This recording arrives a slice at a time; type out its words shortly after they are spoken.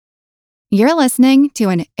You're listening to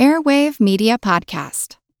an Airwave Media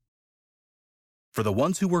Podcast. For the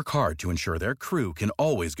ones who work hard to ensure their crew can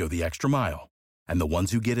always go the extra mile, and the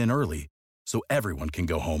ones who get in early so everyone can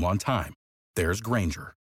go home on time, there's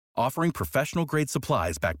Grainger, offering professional-grade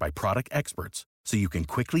supplies backed by product experts so you can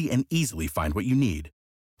quickly and easily find what you need.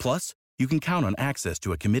 Plus, you can count on access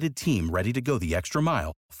to a committed team ready to go the extra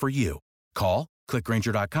mile for you. Call, click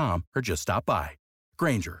Grainger.com, or just stop by.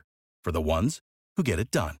 Grainger, for the ones who get it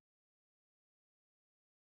done.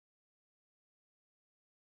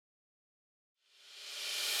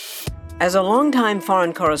 As a longtime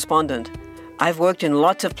foreign correspondent, I've worked in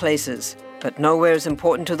lots of places, but nowhere as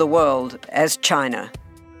important to the world as China.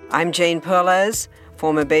 I'm Jane Perlez,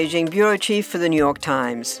 former Beijing bureau chief for the New York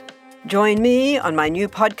Times. Join me on my new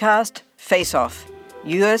podcast, Face Off,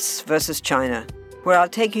 U.S. versus China, where I'll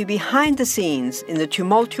take you behind the scenes in the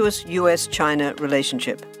tumultuous U.S.-China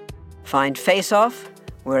relationship. Find Face Off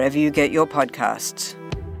wherever you get your podcasts.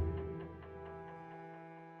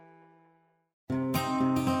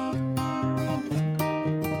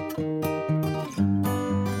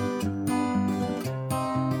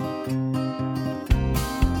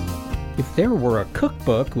 If there were a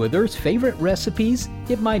cookbook with Earth's favorite recipes,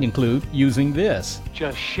 it might include using this.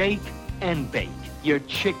 Just shake and bake. Your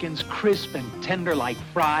chicken's crisp and tender like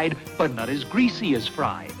fried, but not as greasy as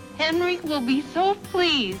fried. Henry will be so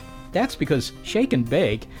pleased. That's because shake and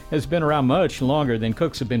bake has been around much longer than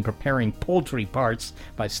cooks have been preparing poultry parts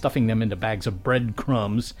by stuffing them into bags of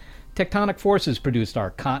breadcrumbs. Tectonic forces produced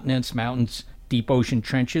our continents, mountains, deep ocean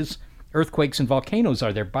trenches. Earthquakes and volcanoes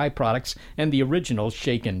are their byproducts and the original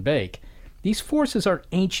shake and bake. These forces are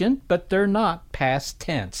ancient, but they're not past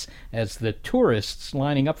tense, as the tourists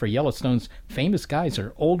lining up for Yellowstone's famous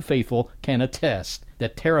geyser, Old Faithful, can attest. The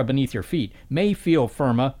terra beneath your feet may feel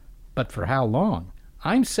firmer, but for how long?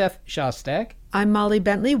 I'm Seth Shostak. I'm Molly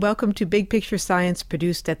Bentley. Welcome to Big Picture Science,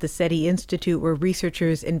 produced at the SETI Institute, where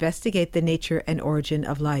researchers investigate the nature and origin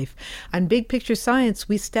of life. On Big Picture Science,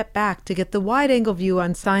 we step back to get the wide-angle view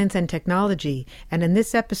on science and technology. And in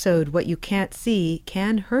this episode, what you can't see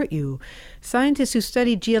can hurt you. Scientists who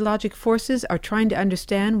study geologic forces are trying to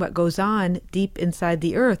understand what goes on deep inside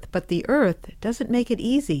the Earth, but the Earth doesn't make it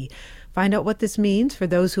easy. Find out what this means for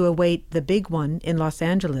those who await the big one in Los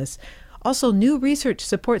Angeles. Also, new research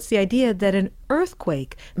supports the idea that an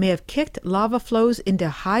earthquake may have kicked lava flows into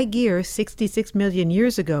high gear 66 million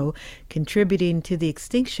years ago, contributing to the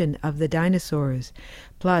extinction of the dinosaurs.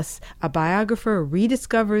 Plus, a biographer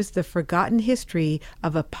rediscovers the forgotten history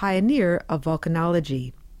of a pioneer of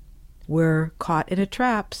volcanology. We're caught in a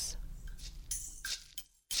traps.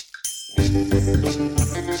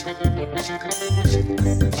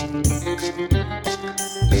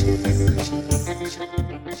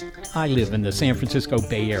 I live in the San Francisco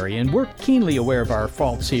Bay Area, and we're keenly aware of our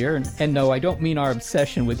faults here. And no, I don't mean our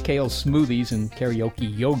obsession with kale smoothies and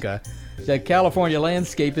karaoke yoga. The California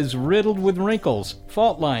landscape is riddled with wrinkles,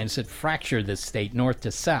 fault lines that fracture this state north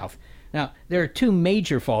to south. Now, there are two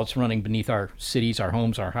major faults running beneath our cities, our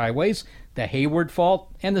homes, our highways, the Hayward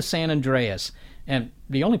Fault and the San Andreas. And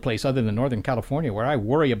the only place other than Northern California where I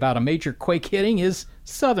worry about a major quake hitting is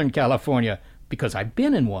Southern California, because I've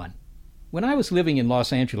been in one. When I was living in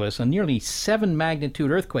Los Angeles, a nearly 7-magnitude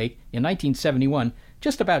earthquake in 1971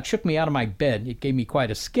 just about shook me out of my bed. It gave me quite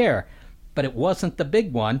a scare, but it wasn't the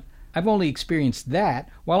big one. I've only experienced that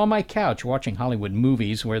while on my couch watching Hollywood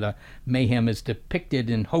movies where the mayhem is depicted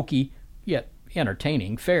in hokey, yet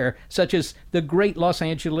entertaining fare, such as the Great Los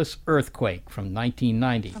Angeles Earthquake from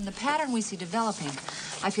 1990. From the pattern we see developing,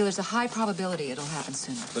 I feel there's a high probability it'll happen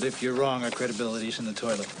soon. But if you're wrong, our credibility's in the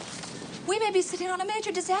toilet. We may be sitting on a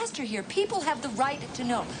major disaster here. People have the right to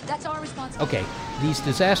know. That's our responsibility. Okay, these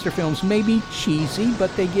disaster films may be cheesy,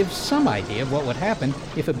 but they give some idea of what would happen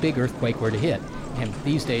if a big earthquake were to hit. And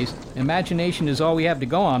these days, imagination is all we have to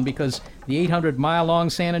go on because the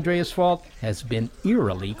 800-mile-long San Andreas Fault has been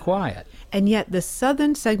eerily quiet. And yet the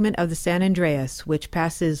southern segment of the San Andreas, which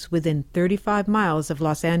passes within 35 miles of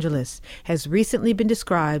Los Angeles, has recently been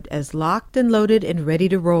described as locked and loaded and ready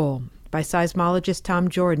to roll by seismologist Tom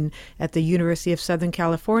Jordan at the University of Southern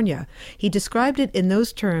California. He described it in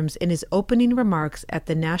those terms in his opening remarks at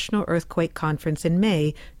the National Earthquake Conference in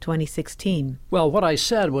May 2016. Well, what I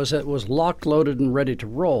said was it was locked, loaded, and ready to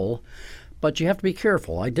roll, but you have to be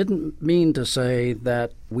careful. I didn't mean to say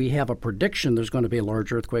that we have a prediction there's going to be a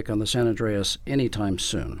large earthquake on the San Andreas anytime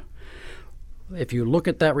soon. If you look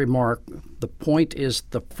at that remark, the point is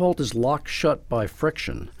the fault is locked shut by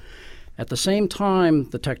friction. At the same time,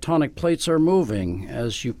 the tectonic plates are moving.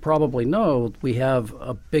 As you probably know, we have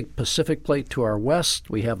a big Pacific plate to our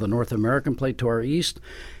west, we have the North American plate to our east,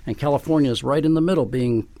 and California is right in the middle,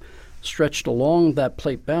 being stretched along that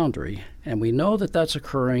plate boundary, and we know that that's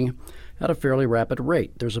occurring at a fairly rapid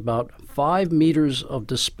rate. There's about 5 meters of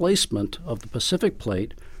displacement of the Pacific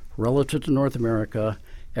plate relative to North America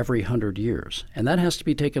every 100 years. And that has to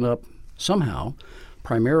be taken up somehow,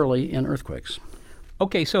 primarily in earthquakes.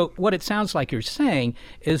 Okay, so what it sounds like you're saying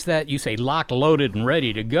is that you say locked, loaded, and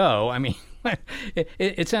ready to go. I mean,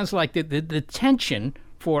 it sounds like the tension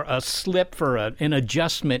for a slip, for an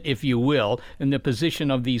adjustment, if you will, in the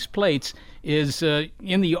position of these plates is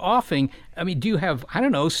in the offing. I mean, do you have,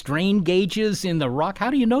 strain gauges in the rock? How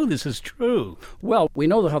do you know this is true? Well, we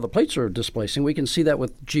know how the plates are displacing. We can see that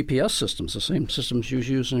with GPS systems. The same systems you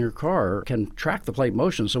use in your car can track the plate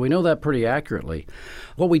motion, so we know that pretty accurately.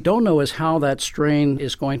 What we don't know is how that strain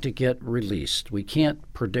is going to get released. We can't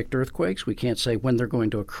predict earthquakes. We can't say when they're going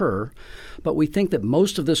to occur, but we think that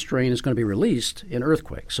most of this strain is going to be released in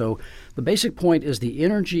earthquakes. So the basic point is the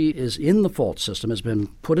energy is in the fault system, has been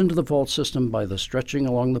put into the fault system by the stretching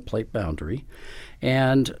along the plate boundary,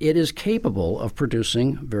 and it is capable of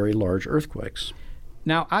producing very large earthquakes.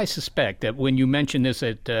 Now, I suspect that when you mention this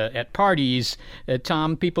at parties,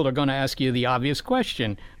 Tom, people are going to ask you the obvious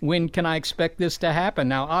question: when can I expect this to happen?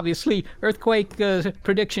 Now, obviously, earthquake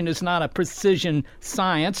prediction is not a precision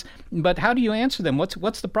science, but how do you answer them?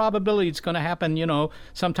 What's the probability it's going to happen,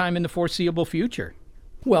 sometime in the foreseeable future?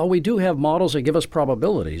 Well, we do have models that give us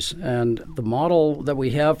probabilities, and the model that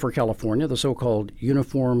we have for California, the so-called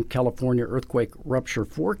Uniform California Earthquake Rupture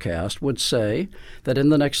Forecast, would say that in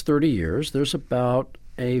the next 30 years, there's about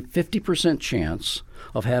a 50% chance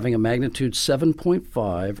of having a magnitude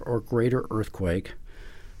 7.5 or greater earthquake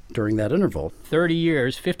during that interval. 30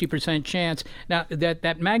 years, 50% chance. Now,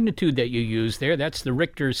 that magnitude that you use there, that's the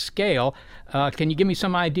Richter scale. Can you give me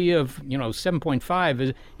some idea of,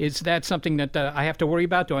 7.5? Is that something that I have to worry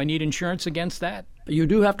about? Do I need insurance against that? You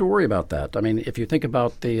do have to worry about that. I mean, if you think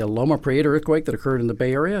about the Loma Prieta earthquake that occurred in the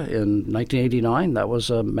Bay Area in 1989, that was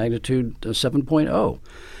a magnitude 7.0.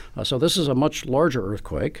 So this is a much larger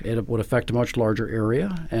earthquake. It would affect a much larger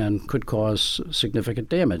area and could cause significant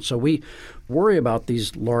damage. So we worry about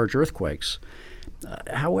these large earthquakes.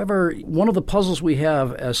 However, one of the puzzles we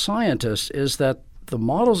have as scientists is that the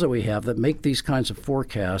models that we have that make these kinds of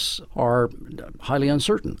forecasts are highly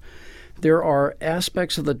uncertain. There are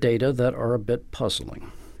aspects of the data that are a bit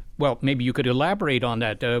puzzling. Well, maybe you could elaborate on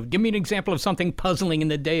that. Give me an example of something puzzling in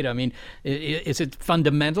the data. I mean, is it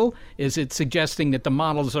fundamental? Is it suggesting that the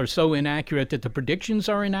models are so inaccurate that the predictions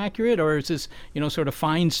are inaccurate? Or is this, sort of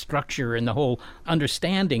fine structure in the whole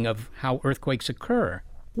understanding of how earthquakes occur?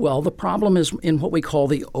 Well, the problem is in what we call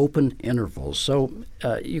the open intervals. So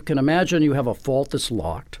you can imagine you have a fault that's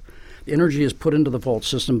locked. The energy is put into the fault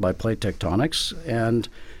system by plate tectonics, and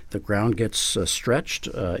the ground gets stretched,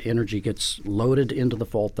 energy gets loaded into the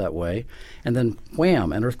fault that way, and then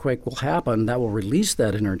wham, an earthquake will happen that will release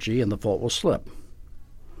that energy and the fault will slip.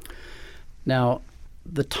 Now,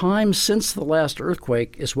 the time since the last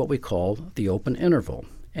earthquake is what we call the open interval.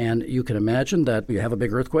 And you can imagine that you have a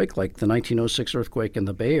big earthquake like the 1906 earthquake in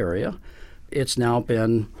the Bay Area. It's now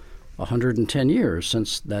been 110 years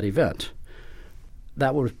since that event.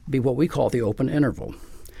 That would be what we call the open interval.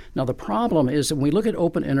 Now, the problem is that when we look at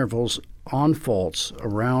open intervals on faults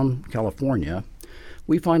around California,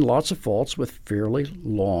 we find lots of faults with fairly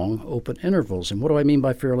long open intervals. And what do I mean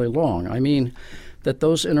by fairly long? I mean that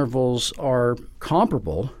those intervals are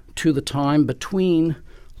comparable to the time between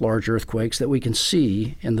large earthquakes that we can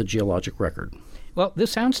see in the geologic record. Well,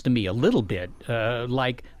 this sounds to me a little bit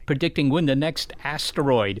like predicting when the next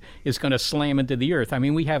asteroid is going to slam into the Earth. I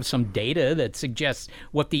mean, we have some data that suggests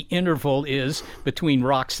what the interval is between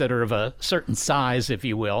rocks that are of a certain size, if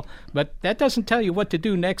you will, but that doesn't tell you what to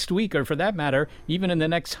do next week, or for that matter, even in the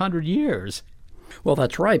next 100 years. Well,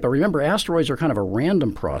 that's right. But remember, asteroids are kind of a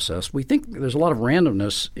random process. We think there's a lot of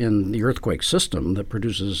randomness in the earthquake system that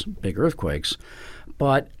produces big earthquakes,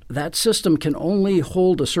 but that system can only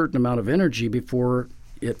hold a certain amount of energy before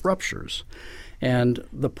it ruptures. And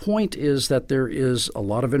the point is that there is a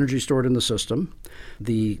lot of energy stored in the system.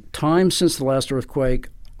 The time since the last earthquake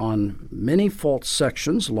on many fault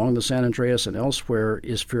sections along the San Andreas and elsewhere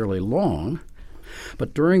is fairly long.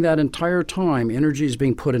 But during that entire time, energy is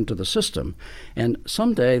being put into the system. And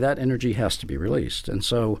someday that energy has to be released. And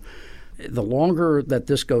so the longer that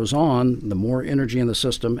this goes on, the more energy in the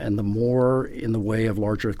system and the more in the way of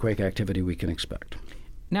large earthquake activity we can expect.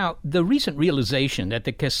 Now, the recent realization that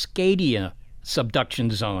the Cascadia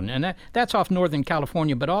subduction zone, and that's off Northern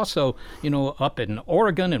California, but also, up in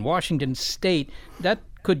Oregon and Washington State, that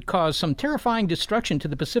could cause some terrifying destruction to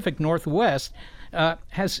the Pacific Northwest.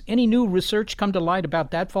 Has any new research come to light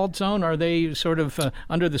about that fault zone? Are they sort of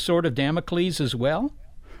under the sword of Damocles as well?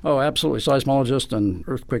 Oh, absolutely. Seismologists and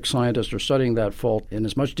earthquake scientists are studying that fault in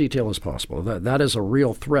as much detail as possible. That is a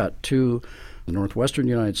real threat to the northwestern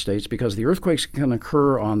United States because the earthquakes that can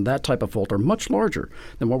occur on that type of fault are much larger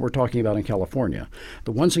than what we're talking about in California.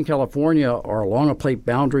 The ones in California are along a plate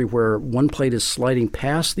boundary where one plate is sliding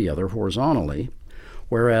past the other horizontally,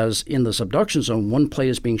 whereas in the subduction zone, one plate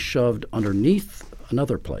is being shoved underneath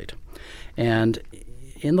another plate. And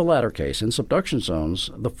in the latter case, in subduction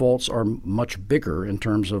zones, the faults are much bigger in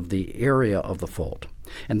terms of the area of the fault.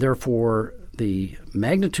 And therefore, the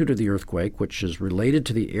magnitude of the earthquake, which is related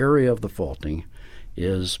to the area of the faulting,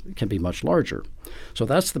 can be much larger. So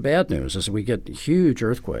that's the bad news, is we get huge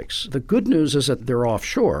earthquakes. The good news is that they're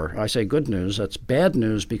offshore. I say good news. That's bad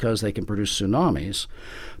news because they can produce tsunamis.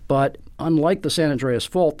 But unlike the San Andreas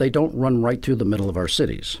fault, they don't run right through the middle of our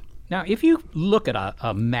cities. Now, if you look at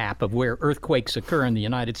a map of where earthquakes occur in the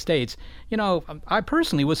United States, I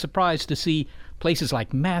personally was surprised to see places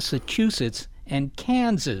like Massachusetts and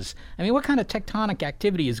Kansas. I mean, what kind of tectonic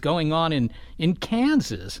activity is going on in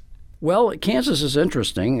Kansas? Well, Kansas is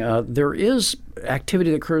interesting. There is activity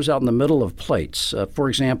that occurs out in the middle of plates. For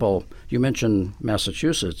example, you mentioned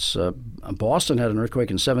Massachusetts. Boston had an earthquake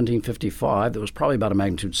in 1755 that was probably about a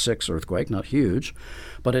magnitude 6 earthquake, not huge,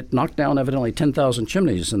 but it knocked down evidently 10,000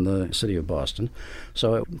 chimneys in the city of Boston.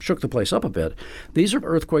 So it shook the place up a bit. These are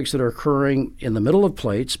earthquakes that are occurring in the middle of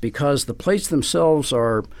plates because the plates themselves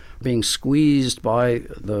are being squeezed by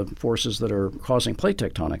the forces that are causing plate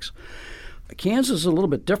tectonics. Kansas is a little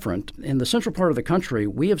bit different. In the central part of the country,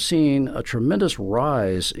 we have seen a tremendous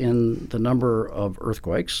rise in the number of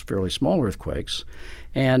earthquakes, fairly small earthquakes,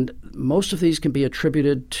 and most of these can be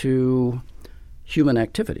attributed to human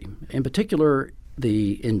activity. In particular,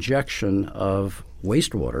 the injection of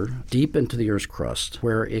wastewater deep into the Earth's crust,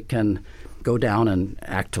 where it can go down and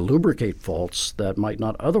act to lubricate faults that might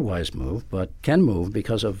not otherwise move, but can move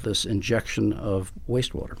because of this injection of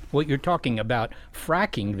wastewater. Well, you're talking about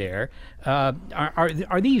fracking there.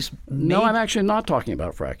 Are these... No, I'm actually not talking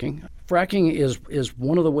about fracking. Fracking is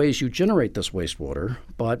one of the ways you generate this wastewater,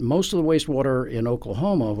 but most of the wastewater in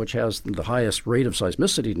Oklahoma, which has the highest rate of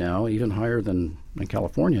seismicity now, even higher than in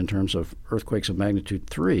California in terms of earthquakes of magnitude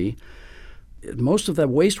 3, most of that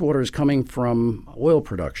wastewater is coming from oil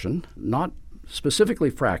production, not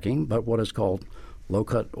specifically fracking, but what is called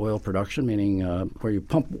low-cut oil production, meaning where you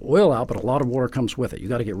pump oil out, but a lot of water comes with it. You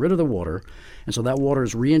got to get rid of the water, and so that water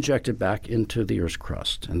is re-injected back into the Earth's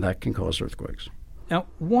crust, and that can cause earthquakes. Now,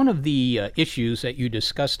 one of the issues that you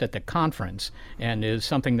discussed at the conference, and is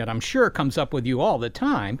something that I'm sure comes up with you all the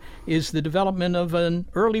time, is the development of an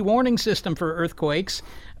early warning system for earthquakes.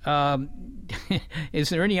 Is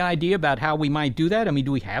there any idea about how we might do that? I mean,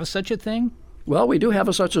 do we have such a thing? Well, we do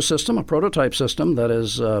have such a system, a prototype system that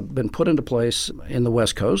has been put into place in the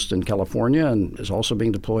West Coast in California and is also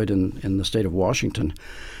being deployed in the state of Washington,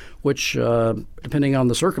 which, depending on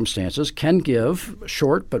the circumstances, can give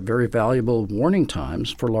short but very valuable warning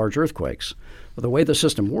times for large earthquakes. The way the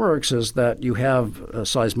system works is that you have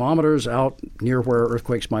seismometers out near where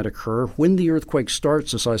earthquakes might occur. When the earthquake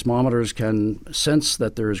starts, the seismometers can sense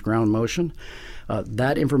that there is ground motion.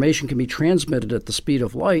 That information can be transmitted at the speed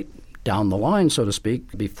of light down the line, so to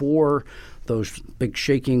speak, before those big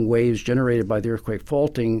shaking waves generated by the earthquake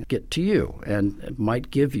faulting get to you, and it might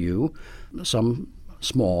give you some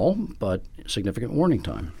small but significant warning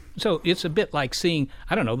time. So it's a bit like seeing,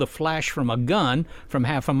 the flash from a gun from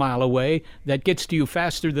half a mile away that gets to you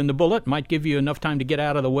faster than the bullet, might give you enough time to get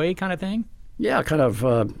out of the way kind of thing? Yeah, kind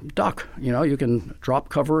of duck. You can drop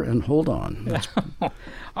cover and hold on.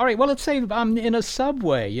 All right, well, let's say I'm in a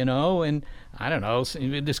subway, and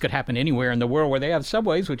this could happen anywhere in the world where they have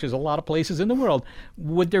subways, which is a lot of places in the world.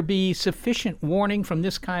 Would there be sufficient warning from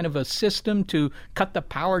this kind of a system to cut the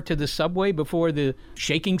power to the subway before the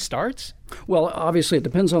shaking starts? Well, obviously, it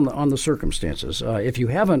depends on the circumstances. If you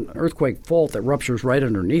have an earthquake fault that ruptures right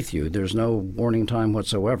underneath you, there's no warning time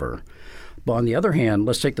whatsoever. But on the other hand,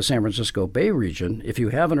 let's take the San Francisco Bay region. If you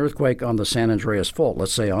have an earthquake on the San Andreas Fault,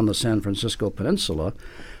 let's say on the San Francisco Peninsula,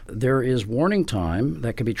 there is warning time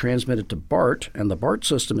that can be transmitted to BART, and the BART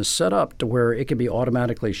system is set up to where it can be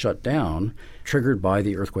automatically shut down, triggered by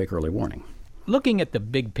the earthquake early warning. Looking at the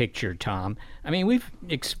big picture, Tom, we've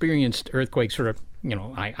experienced earthquakes sort of,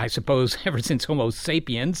 I suppose ever since Homo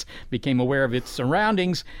sapiens became aware of its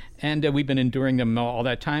surroundings, and we've been enduring them all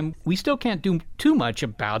that time. We still can't do too much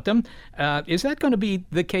about them. Is that going to be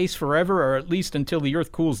the case forever, or at least until the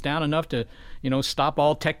Earth cools down enough to, stop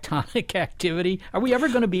all tectonic activity? Are we ever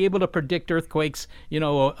going to be able to predict earthquakes,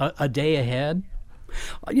 a day ahead?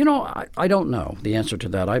 I don't know the answer to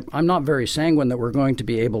that. I'm not very sanguine that we're going to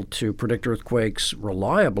be able to predict earthquakes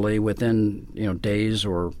reliably within days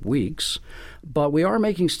or weeks, but we are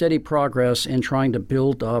making steady progress in trying to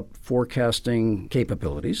build up forecasting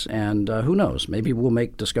capabilities, and who knows, maybe we'll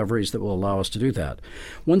make discoveries that will allow us to do that.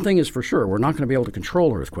 One thing is for sure, we're not going to be able to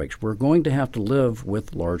control earthquakes. We're going to have to live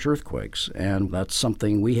with large earthquakes, and that's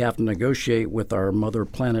something we have to negotiate with our mother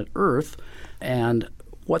planet Earth, and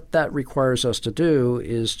what that requires us to do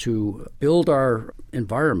is to build our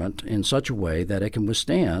environment in such a way that it can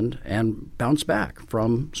withstand and bounce back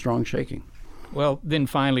from strong shaking. Well, then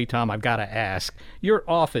finally, Tom, I've got to ask. Your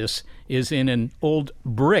office is in an old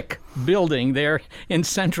brick building there in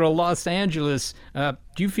central Los Angeles. Do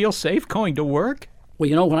you feel safe going to work?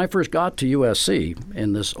 Well, when I first got to USC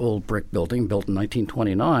in this old brick building built in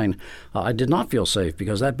 1929, I did not feel safe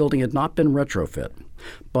because that building had not been retrofit.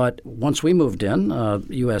 But once we moved in,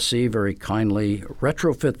 USC very kindly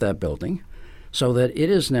retrofit that building so that it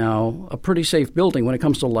is now a pretty safe building when it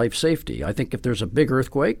comes to life safety. I think if there's a big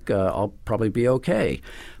earthquake, I'll probably be okay.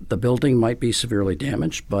 The building might be severely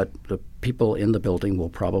damaged, but the people in the building will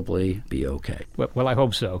probably be okay. Well, I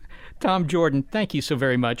hope so. Tom Jordan, thank you so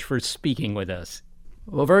very much for speaking with us.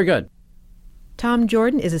 Well, very good. Tom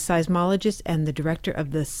Jordan is a seismologist and the director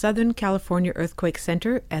of the Southern California Earthquake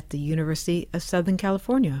Center at the University of Southern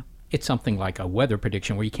California. It's something like a weather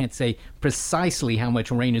prediction where you can't say precisely how much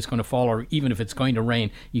rain is going to fall, or even if it's going to rain,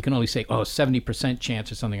 you can only say, 70%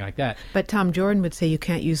 chance or something like that. But Tom Jordan would say you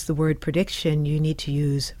can't use the word prediction, you need to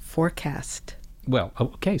use forecast. Well,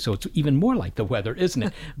 okay, so it's even more like the weather, isn't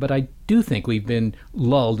it? But I do think we've been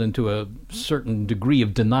lulled into a certain degree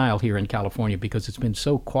of denial here in California because it's been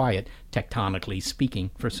so quiet, tectonically speaking,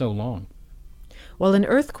 for so long. Well, an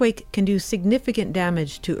earthquake can do significant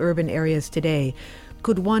damage to urban areas today.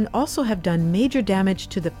 Could one also have done major damage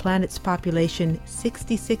to the planet's population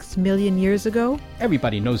 66 million years ago?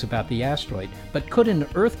 Everybody knows about the asteroid, but could an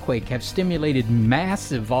earthquake have stimulated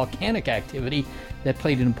massive volcanic activity that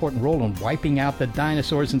played an important role in wiping out the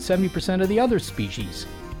dinosaurs and 70% of the other species?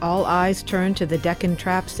 All eyes turn to the Deccan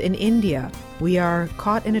Traps in India. We are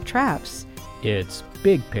caught in a traps. It's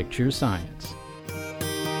big picture science.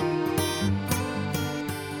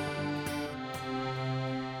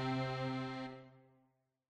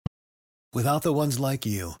 Without the ones like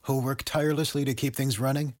you, who work tirelessly to keep things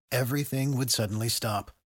running, everything would suddenly stop.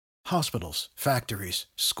 Hospitals, factories,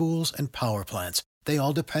 schools, and power plants, they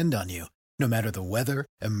all depend on you. No matter the weather,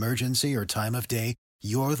 emergency, or time of day,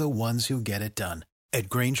 you're the ones who get it done. At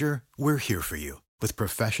Grainger, we're here for you with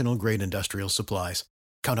professional-grade industrial supplies.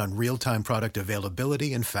 Count on real-time product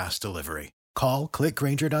availability and fast delivery. Call, click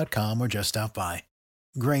Grainger.com, or just stop by.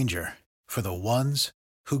 Grainger, for the ones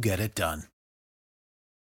who get it done.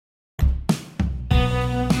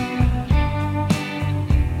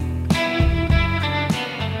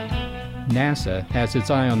 NASA has its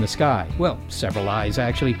eye on the sky. Well, several eyes,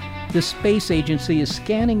 actually. The space agency is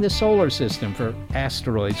scanning the solar system for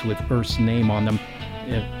asteroids with Earth's name on them.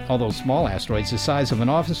 Although small asteroids the size of an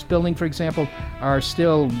office building, for example, are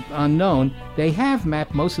still unknown, they have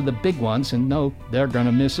mapped most of the big ones and know they're going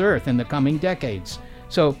to miss Earth in the coming decades.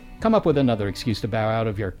 So come up with another excuse to bow out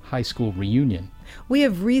of your high school reunion. We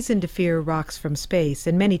have reason to fear rocks from space,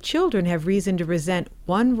 and many children have reason to resent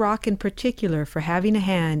one rock in particular for having a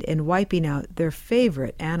hand in wiping out their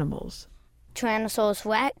favorite animals. Tyrannosaurus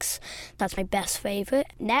Rex, that's my best favorite.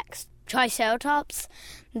 Next, Triceratops.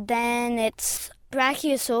 Then it's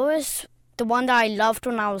Brachiosaurus, the one that I loved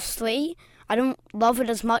when I was 3. I don't love it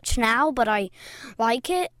as much now, but I like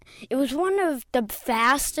it. It was one of the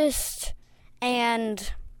fastest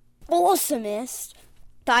and awesomest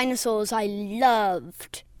dinosaurs I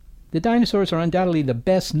loved. The dinosaurs are undoubtedly the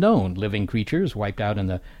best known living creatures wiped out in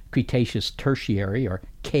the Cretaceous Tertiary, or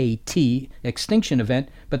KT, extinction event,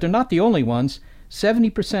 but they're not the only ones.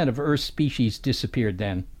 70% of Earth's species disappeared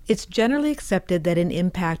then. It's generally accepted that an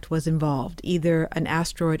impact was involved, either an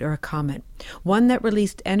asteroid or a comet, one that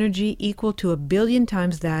released energy equal to 1 billion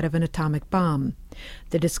times that of an atomic bomb.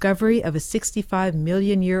 The discovery of a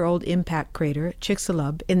 65-million-year-old impact crater,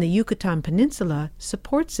 Chicxulub, in the Yucatan Peninsula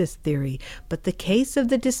supports this theory, but the case of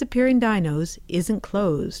the disappearing dinos isn't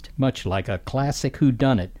closed. Much like a classic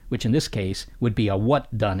whodunit, which in this case would be a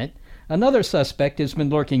what-done-it, another suspect has been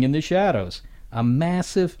lurking in the shadows, a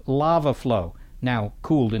massive lava flow, now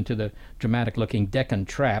cooled into the dramatic-looking Deccan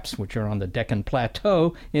Traps, which are on the Deccan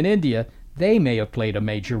Plateau in India. They may have played a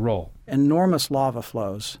major role. Enormous lava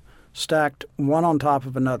flows, stacked one on top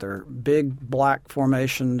of another, big black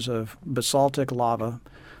formations of basaltic lava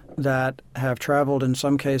that have traveled in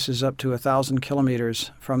some cases up to 1,000 kilometers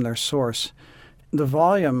from their source. The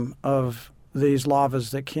volume of these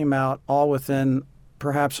lavas that came out all within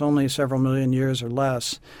perhaps only several million years or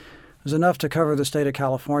less is enough to cover the state of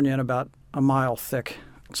California in about a mile thick.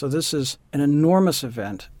 So this is an enormous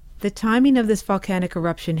event. The timing of this volcanic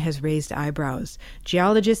eruption has raised eyebrows.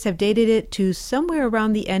 Geologists have dated it to somewhere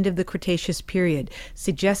around the end of the Cretaceous period,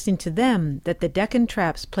 suggesting to them that the Deccan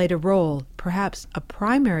Traps played a role, perhaps a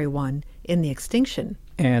primary one, in the extinction.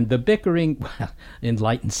 And the bickering,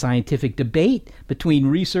 enlightened scientific debate between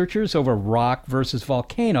researchers over rock versus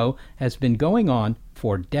volcano has been going on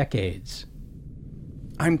for decades.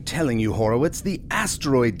 I'm telling you, Horowitz, the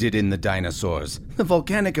asteroid did in the dinosaurs. The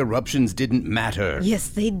volcanic eruptions didn't matter. Yes,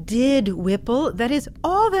 they did, Whipple. That is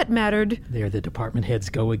all that mattered. There the department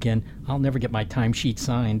heads go again. I'll never get my timesheet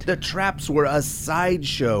signed. The traps were a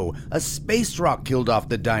sideshow. A space rock killed off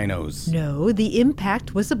the dinos. No, the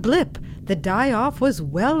impact was a blip. The die-off was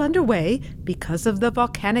well underway because of the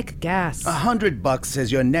volcanic gas. $100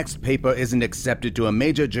 says your next paper isn't accepted to a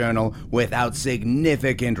major journal without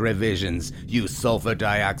significant revisions, you sulfur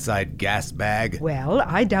dioxide gas bag. Well,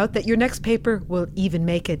 I doubt that your next paper will even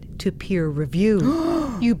make it to peer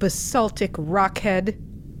review. You basaltic rockhead.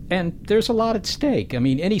 And there's a lot at stake. I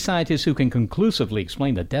mean, any scientist who can conclusively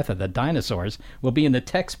explain the death of the dinosaurs will be in the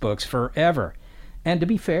textbooks forever. And to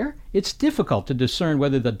be fair, it's difficult to discern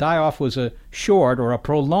whether the die-off was a short or a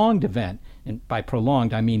prolonged event. And by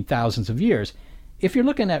prolonged, I mean thousands of years. If you're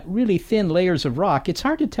looking at really thin layers of rock, it's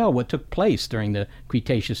hard to tell what took place during the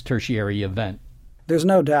Cretaceous Tertiary event. There's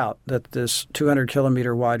no doubt that this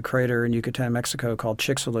 200-kilometer wide crater in Yucatan, Mexico called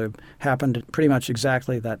Chicxulub happened at pretty much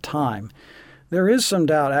exactly that time. There is some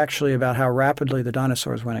doubt actually about how rapidly the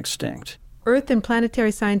dinosaurs went extinct. Earth and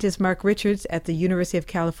planetary scientist Mark Richards at the University of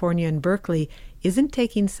California in Berkeley isn't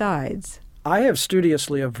taking sides. I have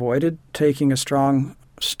studiously avoided taking a strong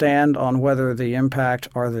stand on whether the impact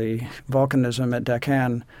or the volcanism at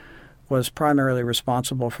Deccan was primarily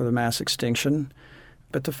responsible for the mass extinction.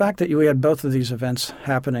 But the fact that we had both of these events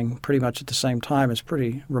happening pretty much at the same time is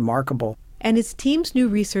pretty remarkable. And his team's new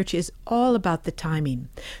research is all about the timing.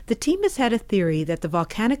 The team has had a theory that the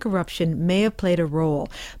volcanic eruption may have played a role,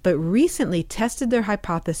 but recently tested their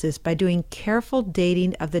hypothesis by doing careful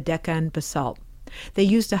dating of the Deccan basalt. They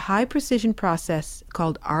used a high-precision process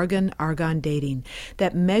called argon-argon dating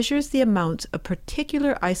that measures the amounts of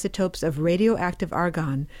particular isotopes of radioactive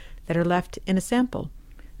argon that are left in a sample.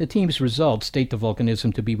 The team's results state the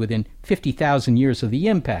volcanism to be within 50,000 years of the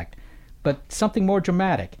impact. But something more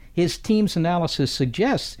dramatic. His team's analysis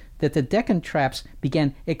suggests that the Deccan Traps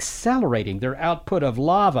began accelerating their output of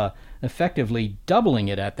lava, effectively doubling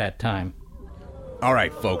it at that time. All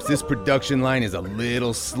right, folks, this production line is a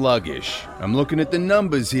little sluggish. I'm looking at the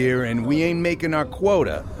numbers here, and we ain't making our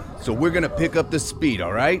quota. So we're going to pick up the speed,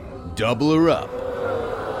 all right? Double her up.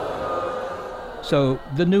 So,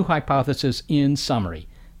 the new hypothesis in summary.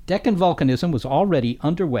 Deccan volcanism was already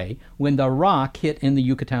underway when the rock hit in the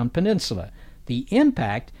Yucatan Peninsula. The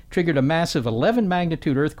impact triggered a massive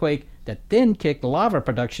 11-magnitude earthquake that then kicked lava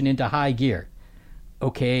production into high gear.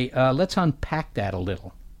 Okay, let's unpack that a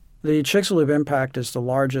little. The Chicxulub impact is the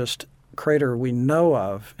largest crater we know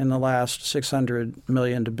of in the last 600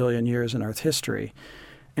 million to billion years in Earth history.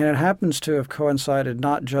 And it happens to have coincided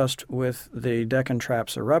not just with the Deccan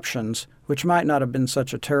Traps eruptions, which might not have been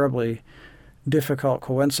such a terribly difficult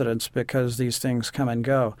coincidence because these things come and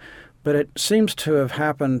go, but it seems to have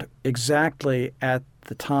happened exactly at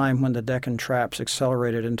the time when the Deccan Traps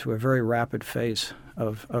accelerated into a very rapid phase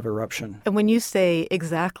of eruption. And when you say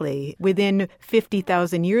exactly, within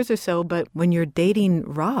 50,000 years or so, but when you're dating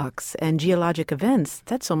rocks and geologic events,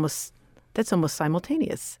 that's almost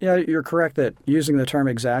simultaneous. Yeah, you're correct that using the term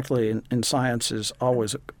exactly in science is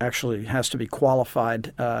always actually has to be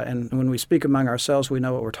qualified. And when we speak among ourselves, we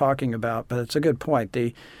know what we're talking about. But it's a good point.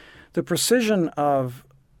 The precision of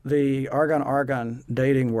the argon-argon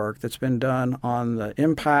dating work that's been done on the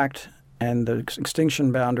impact and the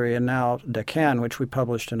extinction boundary and now Deccan, which we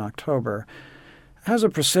published in October, has a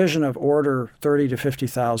precision of order 30 to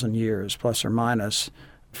 50,000 years, plus or minus,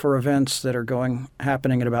 for events that are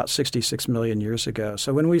happening at about 66 million years ago.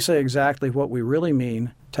 So when we say exactly what we really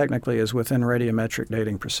mean, technically, is within radiometric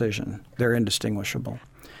dating precision. They're indistinguishable.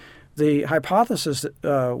 The hypothesis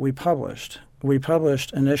that we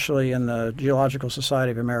published initially in the Geological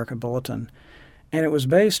Society of America Bulletin, and it was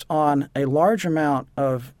based on a large amount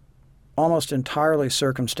of almost entirely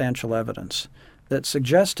circumstantial evidence that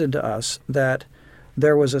suggested to us that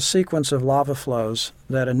there was a sequence of lava flows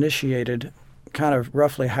that initiated kind of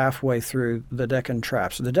roughly halfway through the Deccan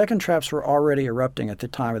Traps. The Deccan Traps were already erupting at the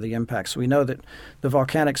time of the impact, so we know that the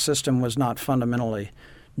volcanic system was not fundamentally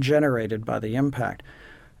generated by the impact.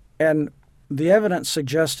 And the evidence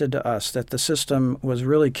suggested to us that the system was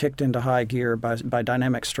really kicked into high gear by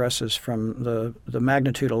dynamic stresses from the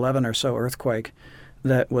magnitude 11 or so earthquake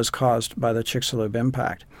that was caused by the Chicxulub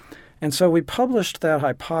impact. And so we published that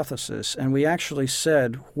hypothesis, and we actually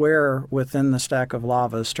said where within the stack of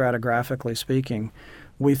lava, stratigraphically speaking,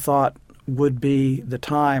 we thought would be the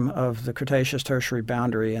time of the Cretaceous-Tertiary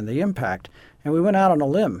boundary and the impact. And we went out on a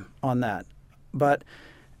limb on that.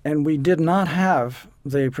 And we did not have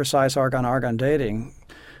the precise argon-argon dating.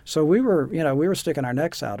 So we were sticking our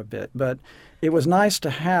necks out a bit. But it was nice to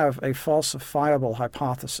have a falsifiable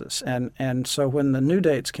hypothesis. And so when the new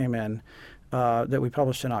dates came in that we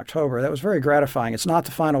published in October, that was very gratifying. It's not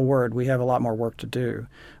the final word. We have a lot more work to do.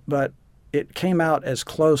 But it came out as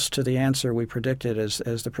close to the answer we predicted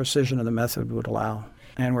as the precision of the method would allow.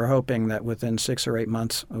 And we're hoping that within 6 or 8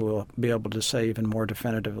 months we'll be able to say even more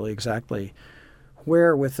definitively exactly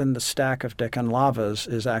where within the stack of Deccan lavas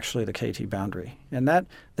is actually the KT boundary. And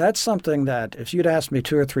that's something that if you'd asked me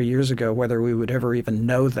 2 or 3 years ago whether we would ever even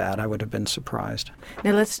know that, I would have been surprised.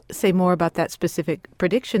 Now let's say more about that specific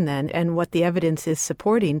prediction then and what the evidence is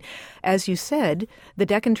supporting. As you said, the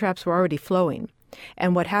Deccan Traps were already flowing.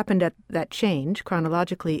 And what happened at that change,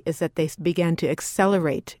 chronologically, is that they began to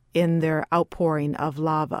accelerate in their outpouring of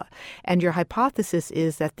lava. And your hypothesis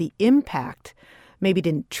is that the impact maybe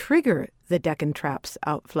didn't trigger the Deccan Traps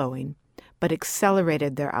outflowing, but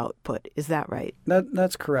accelerated their output. Is that right?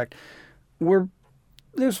 That's correct.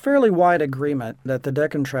 There's fairly wide agreement that the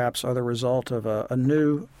Deccan Traps are the result of a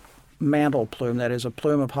new mantle plume, that is a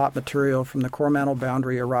plume of hot material from the core mantle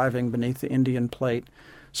boundary arriving beneath the Indian plate,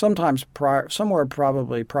 somewhere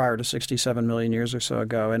probably prior to 67 million years or so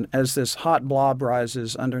ago. And as this hot blob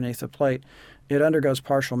rises underneath the plate, it undergoes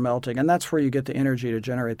partial melting, and that's where you get the energy to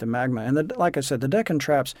generate the magma. And like I said, the Deccan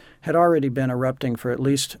Traps had already been erupting for at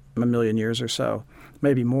least a million years or so,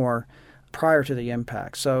 maybe more, prior to the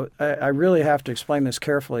impact. So I really have to explain this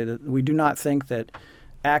carefully, that we do not think that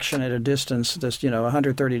action at a distance,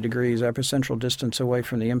 130 degrees epicentral distance away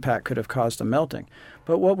from the impact could have caused the melting.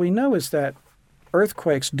 But what we know is that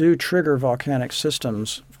earthquakes do trigger volcanic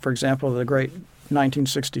systems. For example, the great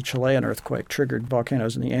 1960 Chilean earthquake triggered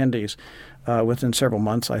volcanoes in the Andes within several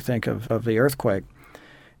months, I think, of the earthquake.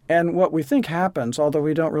 And what we think happens, although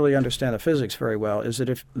we don't really understand the physics very well, is that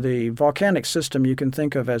if the volcanic system you can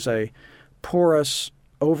think of as a porous,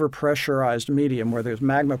 overpressurized medium where there's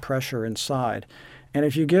magma pressure inside, and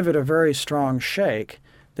if you give it a very strong shake,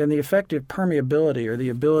 then the effective permeability or the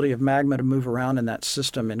ability of magma to move around in that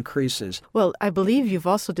system increases. Well, I believe you've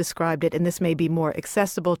also described it, and this may be more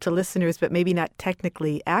accessible to listeners, but maybe not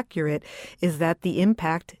technically accurate, is that the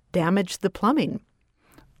impact damaged the plumbing.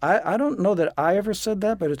 I don't know that I ever said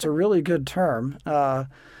that, but it's a really good term.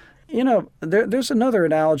 There's another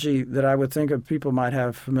analogy that I would think of people might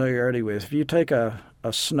have familiarity with. If you take a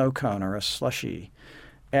snow cone or a slushie,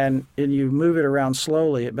 and you move it around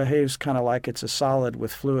slowly, it behaves kind of like it's a solid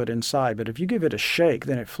with fluid inside. But if you give it a shake,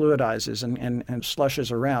 then it fluidizes and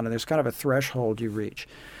slushes around, and there's kind of a threshold you reach.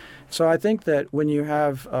 So I think that when you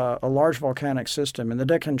have a large volcanic system, and the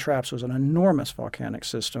Deccan Traps was an enormous volcanic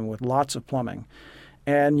system with lots of plumbing,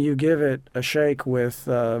 and you give it a shake with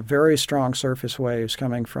very strong surface waves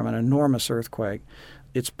coming from an enormous earthquake,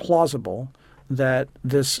 it's plausible that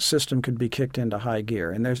this system could be kicked into high gear.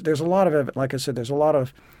 And there's a lot of, like I said, there's a lot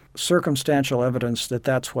of circumstantial evidence that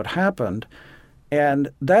that's what happened.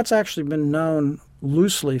 And that's actually been known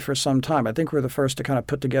loosely for some time. I think we're the first to kind of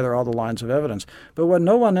put together all the lines of evidence. But what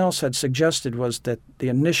no one else had suggested was that the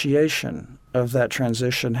initiation of that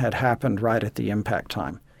transition had happened right at the impact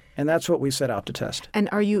time. And that's what we set out to test. And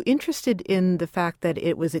are you interested in the fact that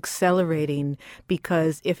it was accelerating?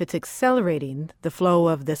 Because if it's accelerating the flow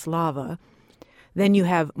of this lava, then you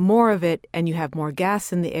have more of it and you have more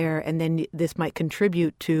gas in the air, and then this might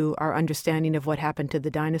contribute to our understanding of what happened to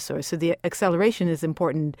the dinosaurs. So the acceleration is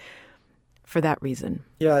important for that reason.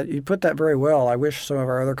 Yeah, you put that very well. I wish some of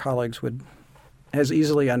our other colleagues would as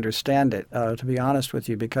easily understand it, to be honest with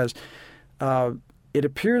you, because it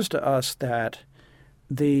appears to us that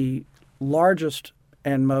the largest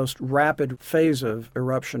and most rapid phase of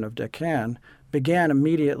eruption of Deccan began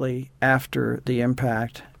immediately after the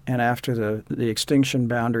impact and after the extinction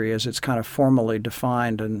boundary as it's kind of formally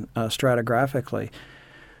defined and stratigraphically.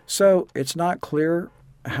 So it's not clear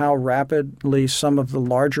how rapidly some of the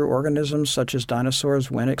larger organisms, such as dinosaurs,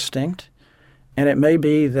 went extinct. And it may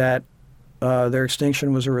be that their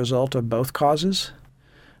extinction was a result of both causes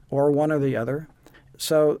or one or the other.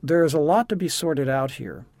 So there's a lot to be sorted out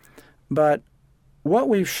here. But what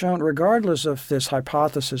we've shown, regardless of this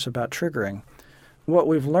hypothesis about triggering, what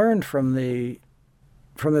we've learned from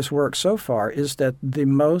this work so far is that the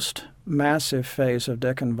most massive phase of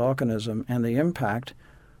Deccan volcanism and the impact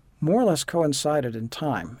more or less coincided in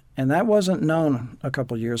time, and that wasn't known a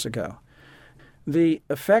couple years ago. The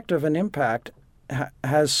effect of an impact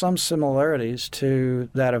has some similarities to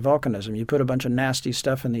that of volcanism. You put a bunch of nasty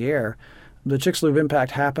stuff in the air. The Chicxulub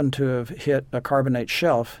impact happened to have hit a carbonate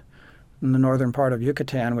shelf in the northern part of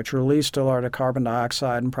Yucatan, which released a lot of carbon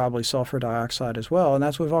dioxide and probably sulfur dioxide as well, and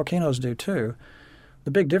that's what volcanoes do too.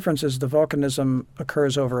 The big difference is the volcanism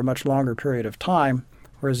occurs over a much longer period of time,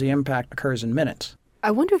 whereas the impact occurs in minutes. I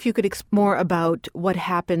wonder if you could explain more about what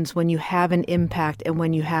happens when you have an impact and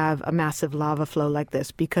when you have a massive lava flow like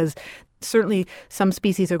this, because certainly some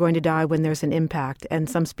species are going to die when there's an impact and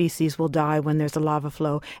some species will die when there's a lava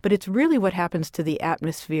flow. But it's really what happens to the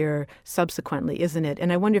atmosphere subsequently, isn't it?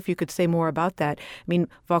 And I wonder if you could say more about that. I mean,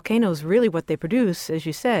 volcanoes, really what they produce, as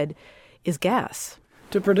you said, is gas.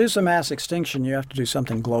 To produce a mass extinction, you have to do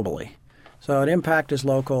something globally. So an impact is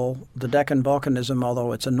local. The Deccan volcanism,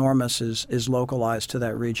 although it's enormous, is localized to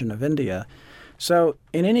that region of India. So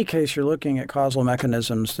in any case, you're looking at causal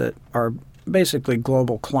mechanisms that are basically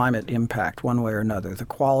global climate impact one way or another. The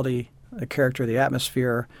quality, the character of the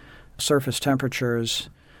atmosphere, surface temperatures,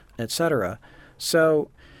 etc. So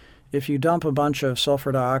if you dump a bunch of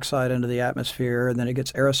sulfur dioxide into the atmosphere and then it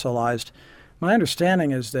gets aerosolized, my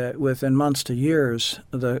understanding is that within months to years,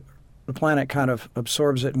 the planet kind of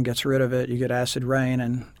absorbs it and gets rid of it. You get acid rain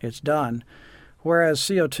and it's done. Whereas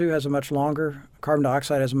CO2 has a much longer, carbon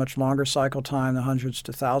dioxide has a much longer cycle time, the hundreds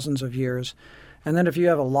to thousands of years. And then if you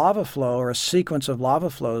have a lava flow or a sequence of lava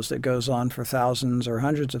flows that goes on for thousands or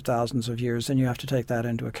hundreds of thousands of years, then you have to take that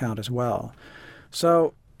into account as well.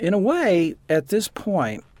 So in a way, at this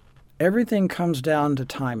point, everything comes down to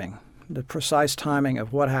timing, the precise timing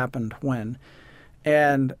of what happened when.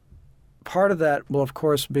 And part of that will, of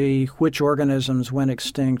course, be which organisms went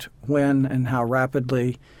extinct when and how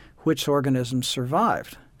rapidly, which organisms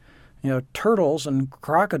survived. You know, turtles and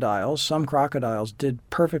crocodiles, some crocodiles did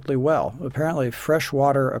perfectly well. Apparently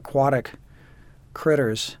freshwater aquatic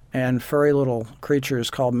critters and furry little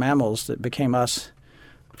creatures called mammals that became us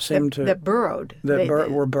that burrowed.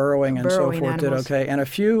 Were burrowing and so forth animals. Did okay. And a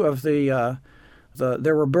few of there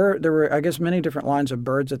were, I guess, many different lines of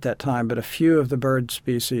birds at that time, but a few of the bird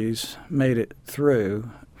species made it through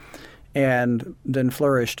and then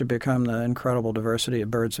flourished to become the incredible diversity of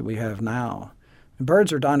birds that we have now.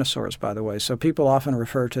 Birds are dinosaurs, by the way, so people often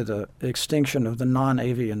refer to the extinction of the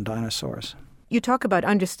non-avian dinosaurs. You talk about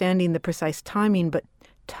understanding the precise timing, but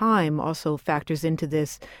time also factors into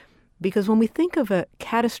this, because when we think of a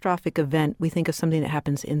catastrophic event, we think of something that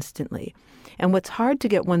happens instantly. And what's hard to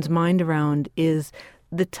get one's mind around is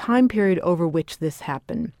the time period over which this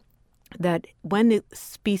happened. That when the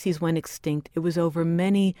species went extinct, it was over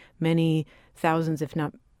many, many thousands, if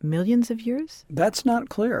not millions of years? That's not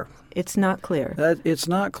clear. It's not clear. It's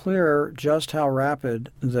not clear just how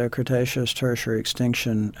rapid the Cretaceous tertiary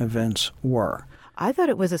extinction events were. I thought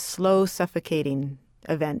it was a slow, suffocating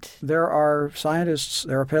event. There are scientists,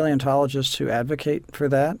 there are paleontologists who advocate for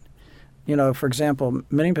that. You know, for example,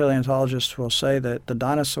 many paleontologists will say that the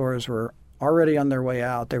dinosaurs were already on their way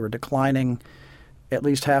out. They were declining at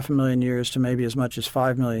least 500,000 years to maybe as much as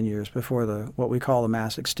 5 million years before what we call the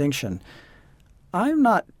mass extinction. I'm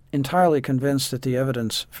not entirely convinced that the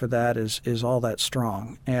evidence for that is all that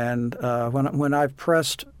strong. And when I've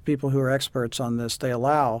pressed people who are experts on this, they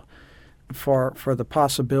allow for the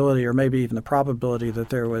possibility or maybe even the probability that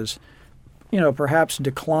there was, perhaps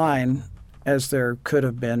decline as there could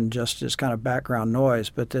have been just as kind of background noise,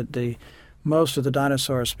 but that most of the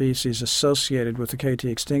dinosaur species associated with the KT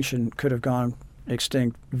extinction could have gone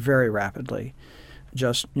extinct very rapidly,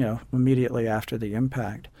 just, immediately after the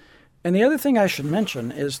impact. And the other thing I should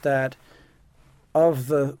mention is that of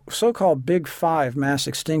the so-called Big Five mass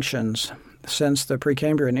extinctions since the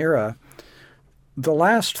Precambrian era, the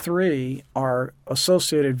last three are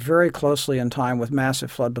associated very closely in time with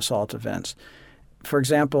massive flood basalt events. For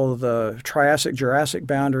example, the Triassic-Jurassic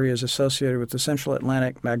boundary is associated with the Central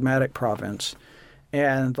Atlantic Magmatic Province.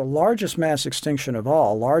 And the largest mass extinction of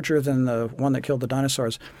all, larger than the one that killed the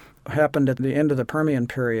dinosaurs, happened at the end of the Permian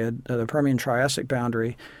period, the Permian-Triassic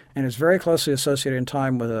boundary, and is very closely associated in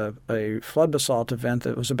time with a flood basalt event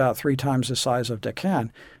that was about 3 times the size of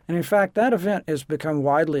Deccan. And in fact, that event has become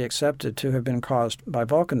widely accepted to have been caused by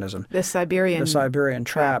volcanism. The Siberian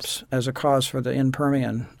Traps as a cause for the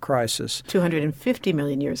in-Permian crisis. 250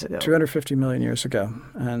 million years ago. 250 million years ago.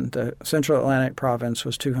 And the Central Atlantic province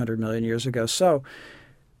was 200 million years ago. So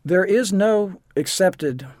there is no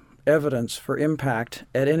accepted evidence for impact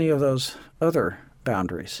at any of those other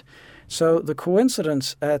boundaries. So the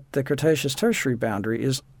coincidence at the Cretaceous Tertiary boundary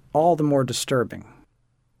is all the more disturbing.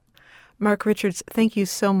 Mark Richards, thank you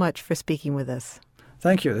so much for speaking with us.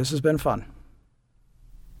 Thank you. This has been fun.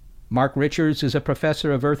 Mark Richards is a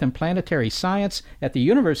professor of Earth and Planetary Science at the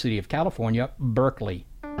University of California, Berkeley.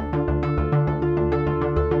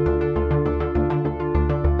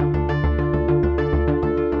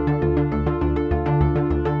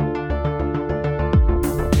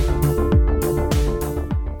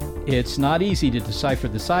 It's not easy to decipher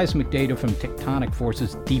the seismic data from tectonic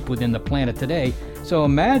forces deep within the planet today, so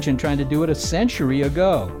imagine trying to do it a century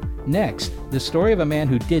ago. Next, the story of a man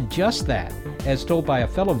who did just that, as told by a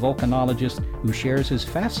fellow volcanologist who shares his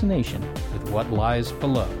fascination with what lies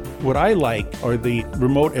below. What I like are the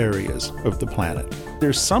remote areas of the planet.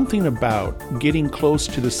 There's something about getting close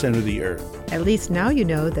to the center of the Earth. At least now you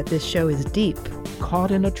know that this show is deep.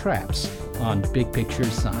 Caught in a Traps on Big Picture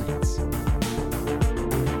Science.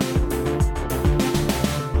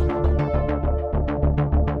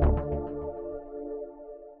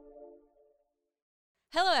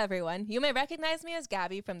 Hello, everyone. You may recognize me as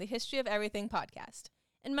Gabby from the History of Everything podcast.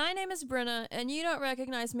 And my name is Brenna, and you don't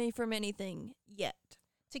recognize me from anything yet.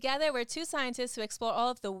 Together, we're two scientists who explore all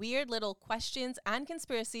of the weird little questions and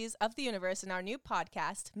conspiracies of the universe in our new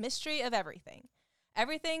podcast, Mystery of Everything.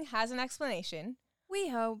 Everything has an explanation. We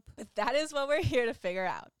hope. That is what we're here to figure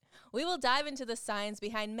out. We will dive into the science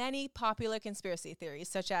behind many popular conspiracy theories,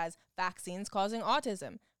 such as vaccines causing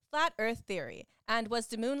autism, flat Earth theory, and was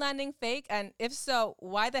the moon landing fake? And if so,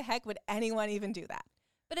 why the heck would anyone even do that?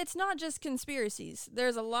 But it's not just conspiracies.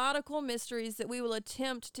 There's a lot of cool mysteries that we will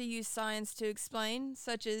attempt to use science to explain,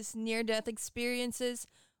 such as near-death experiences,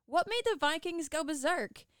 what made the Vikings go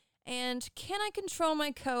berserk, and can I control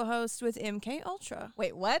my co-host with MK Ultra?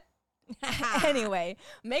 Wait, what? Anyway,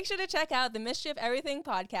 make sure to check out the Mystery of Everything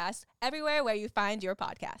podcast everywhere where you find your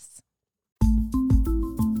podcasts.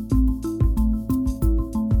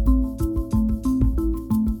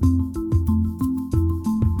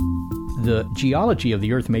 The geology of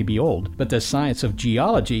the Earth may be old, but the science of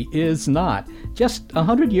geology is not. Just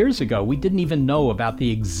 100 years ago, we didn't even know about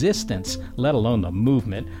the existence, let alone the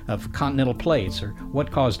movement, of continental plates, or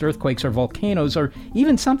what caused earthquakes or volcanoes, or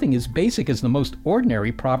even something as basic as the most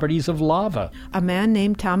ordinary properties of lava. A man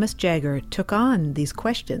named Thomas Jagger took on these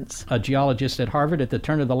questions. A geologist at Harvard at the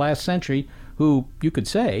turn of the last century who, you could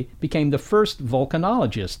say, became the first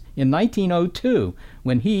volcanologist in 1902,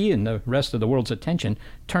 when he and the rest of the world's attention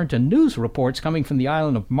turned to news reports coming from the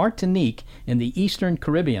island of Martinique in the eastern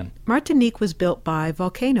Caribbean. Martinique was built by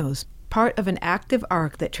volcanoes, part of an active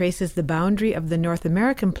arc that traces the boundary of the North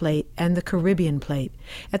American plate and the Caribbean plate.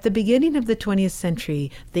 At the beginning of the 20th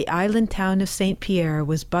century, the island town of St. Pierre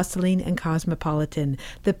was bustling and cosmopolitan,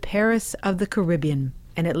 the Paris of the Caribbean,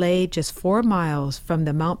 and it lay just 4 miles from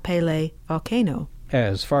the Mount Pelée volcano.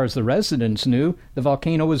 As far as the residents knew, the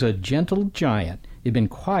volcano was a gentle giant. It had been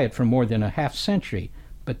quiet for more than a half century,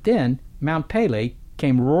 but then Mount Pelée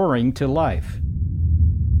came roaring to life.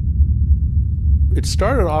 It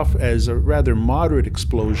started off as a rather moderate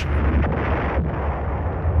explosion.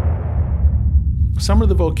 Some of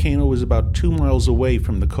the volcano was about 2 miles away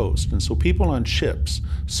from the coast, and so people on ships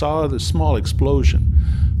saw the small explosion.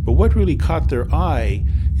 But what really caught their eye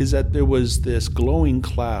is that there was this glowing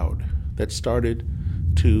cloud that started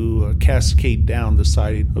to cascade down the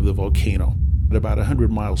side of the volcano at about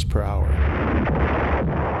 100 miles per hour.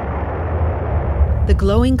 The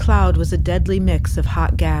glowing cloud was a deadly mix of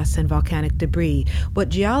hot gas and volcanic debris, what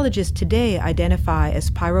geologists today identify as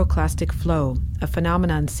pyroclastic flow, a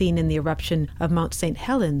phenomenon seen in the eruption of Mount St.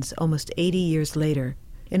 Helens almost 80 years later.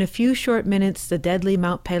 In a few short minutes, the deadly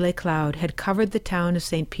Mount Pelée cloud had covered the town of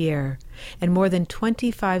St. Pierre, and more than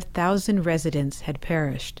 25,000 residents had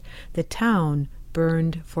perished. The town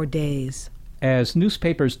burned for days. As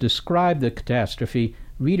newspapers described the catastrophe,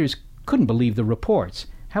 readers couldn't believe the reports.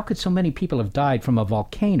 How could so many people have died from a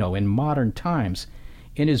volcano in modern times?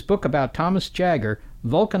 In his book about Thomas Jagger,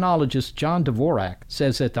 volcanologist John Dvorak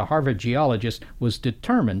says that the Harvard geologist was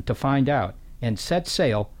determined to find out and set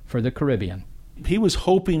sail for the Caribbean. He was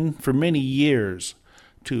hoping for many years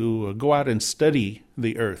to go out and study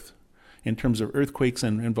the Earth in terms of earthquakes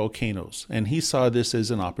and volcanoes, and he saw this as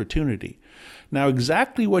an opportunity. Now,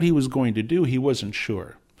 exactly what he was going to do, he wasn't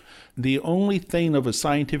sure. The only thing of a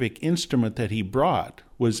scientific instrument that he brought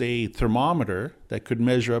was a thermometer that could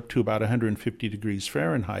measure up to about 150 degrees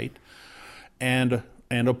Fahrenheit and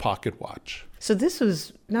a pocket watch. So this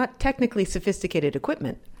was not technically sophisticated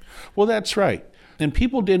equipment. Well, that's right. And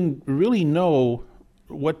people didn't really know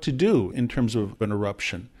what to do in terms of an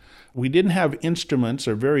eruption. We didn't have instruments,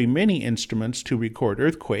 or very many instruments, to record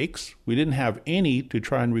earthquakes. We didn't have any to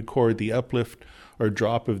try and record the uplift or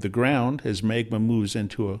drop of the ground as magma moves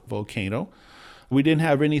into a volcano. We didn't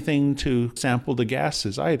have anything to sample the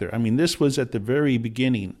gases either. I mean, this was at the very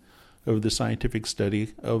beginning of the scientific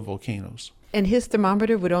study of volcanoes. And his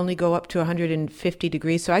thermometer would only go up to 150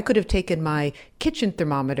 degrees. So I could have taken my kitchen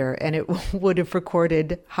thermometer and it would have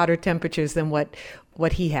recorded hotter temperatures than what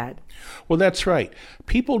he had. Well, that's right.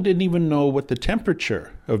 People didn't even know what the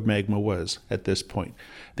temperature of magma was at this point.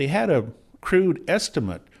 They had a crude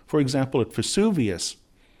estimate. For example, at Vesuvius,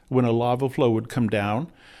 when a lava flow would come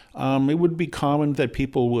down, it would be common that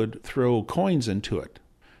people would throw coins into it.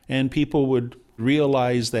 And people would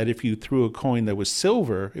realize that if you threw a coin that was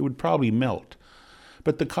silver, it would probably melt.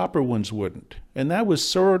 But the copper ones wouldn't. And that was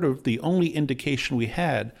sort of the only indication we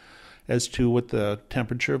had as to what the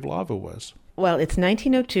temperature of lava was. Well, it's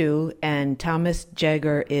 1902, and Thomas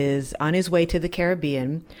Jagger is on his way to the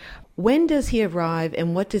Caribbean. When does he arrive,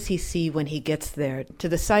 and what does he see when he gets there, to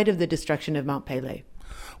the site of the destruction of Mount Pelée?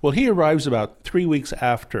 Well, he arrives about 3 weeks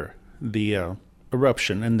after the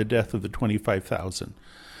eruption and the death of the 25,000.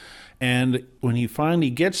 And when he finally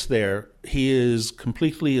gets there, he is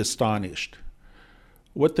completely astonished.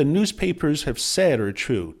 What the newspapers have said are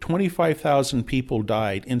true. 25,000 people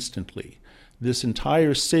died instantly. This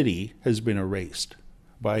entire city has been erased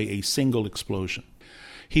by a single explosion.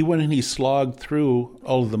 He went and he slogged through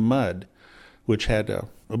all of the mud, which had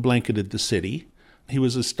blanketed the city. He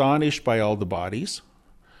was astonished by all the bodies.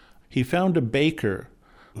 He found a baker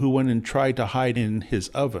who went and tried to hide in his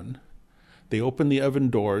oven. They opened the oven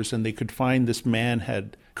doors and they could find this man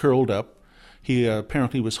had curled up. He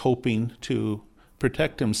apparently was hoping to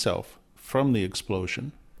protect himself from the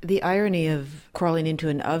explosion. The irony of crawling into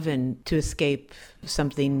an oven to escape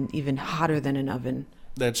something even hotter than an oven.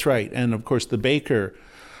 That's right. And of course, the baker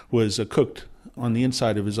was cooked on the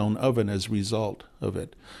inside of his own oven as a result of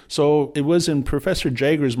it. So it was, in Professor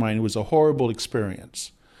Jagger's mind, it was a horrible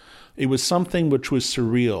experience. It was something which was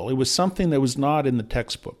surreal. It was something that was not in the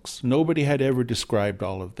textbooks. Nobody had ever described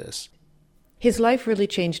all of this. His life really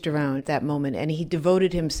changed around that moment, and he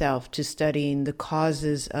devoted himself to studying the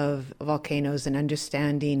causes of volcanoes and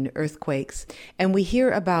understanding earthquakes. And we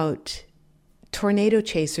hear about tornado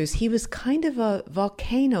chasers. He was kind of a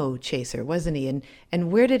volcano chaser, wasn't he?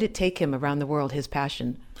 And where did it take him around the world, his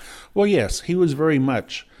passion? Well, yes, he was very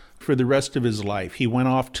much for the rest of his life. He went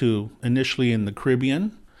off to, initially in the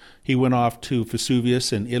Caribbean, he went off to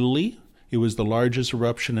Vesuvius in Italy. It was the largest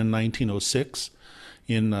eruption in 1906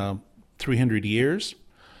 in 300 years.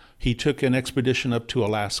 He took an expedition up to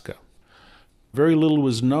Alaska. Very little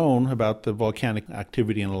was known about the volcanic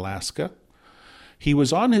activity in Alaska. He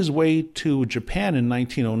was on his way to Japan in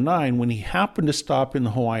 1909 when he happened to stop in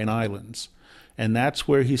the Hawaiian Islands. And that's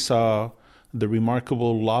where he saw the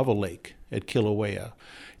remarkable lava lake at Kilauea.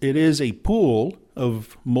 It is a pool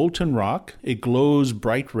of molten rock. It glows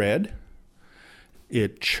bright red.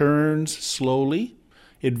 It churns slowly.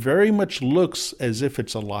 It very much looks as if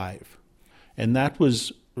it's alive. And that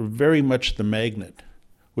was very much the magnet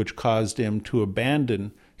which caused him to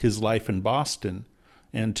abandon his life in Boston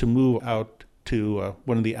and to move out to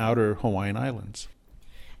one of the outer Hawaiian Islands.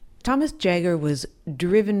 Thomas Jagger was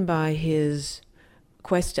driven by his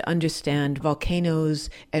quest to understand volcanoes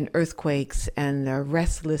and earthquakes and the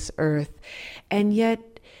restless earth, and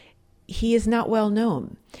yet he is not well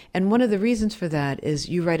known. And one of the reasons for that is,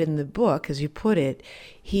 you write in the book, as you put it,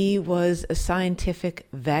 he was a scientific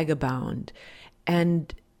vagabond.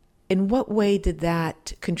 And in what way did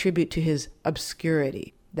that contribute to his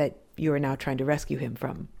obscurity that you are now trying to rescue him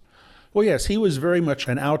from? Well, yes, he was very much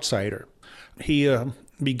an outsider. He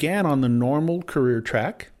began on the normal career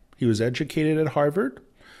track. He was educated at Harvard.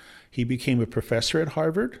 He became a professor at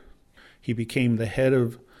Harvard. He became the head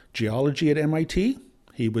of geology at MIT.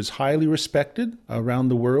 He was highly respected around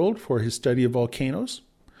the world for his study of volcanoes.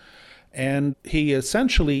 And he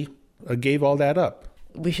essentially gave all that up.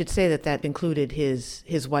 We should say that that included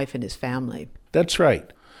his wife and his family. That's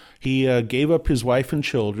right. He gave up his wife and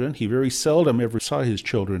children. He very seldom ever saw his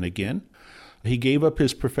children again. He gave up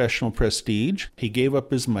his professional prestige. He gave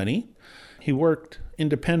up his money. He worked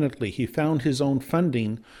independently. He found his own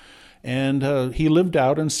funding, and he lived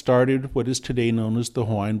out and started what is today known as the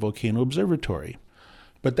Hawaiian Volcano Observatory.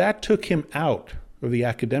 But that took him out of the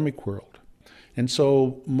academic world. And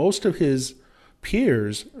so most of his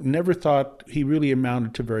peers never thought he really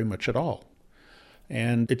amounted to very much at all.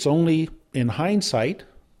 And it's only in hindsight,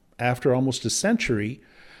 after almost a century,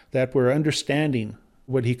 that we're understanding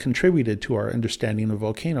what he contributed to our understanding of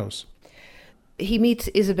volcanoes. He meets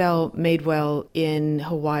Isabel Madewell in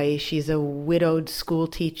Hawaii. She's a widowed school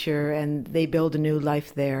teacher, and they build a new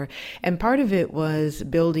life there. And part of it was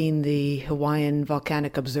building the Hawaiian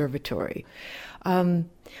Volcanic Observatory.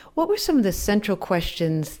 What were some of the central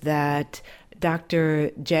questions that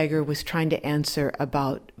Dr. Jagger was trying to answer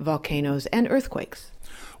about volcanoes and earthquakes?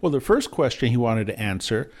 Well, the first question he wanted to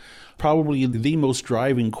answer, probably the most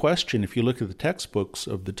driving question if you look at the textbooks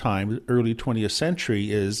of the time, early 20th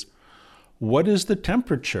century, is what is the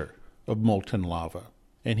temperature of molten lava?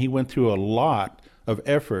 And he went through a lot of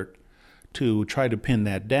effort to try to pin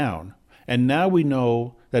that down. And now we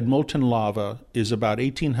know that molten lava is about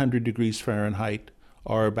 1800 degrees Fahrenheit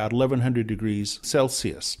or about 1100 degrees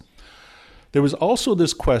Celsius. There was also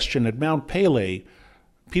this question at Mount Pelée.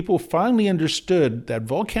 People finally understood that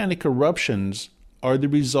volcanic eruptions are the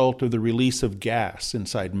result of the release of gas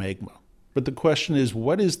inside magma. But the question is,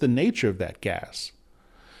 what is the nature of that gas?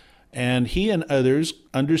 And he and others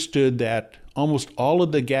understood that almost all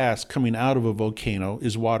of the gas coming out of a volcano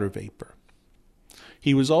is water vapor.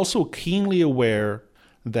 He was also keenly aware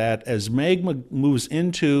that as magma moves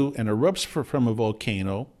into and erupts from a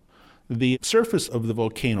volcano, the surface of the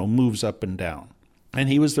volcano moves up and down. And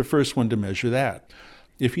he was the first one to measure that.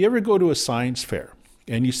 If you ever go to a science fair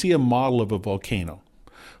and you see a model of a volcano,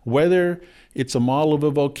 whether it's a model of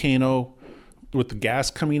a volcano with the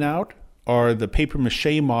gas coming out or the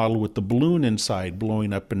papier-mâché model with the balloon inside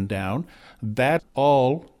blowing up and down, that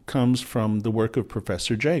all comes from the work of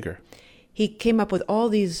Professor Jagger. He came up with all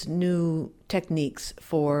these new techniques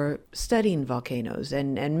for studying volcanoes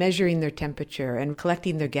and measuring their temperature and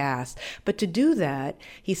collecting their gas. But to do that,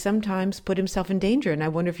 he sometimes put himself in danger. And I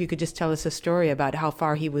wonder if you could just tell us a story about how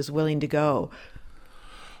far he was willing to go.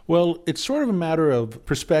 Well, it's sort of a matter of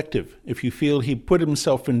perspective. If you feel he put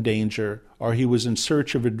himself in danger, or he was in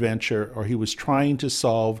search of adventure, or he was trying to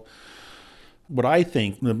solve what I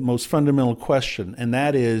think the most fundamental question, and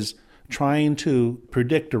that is trying to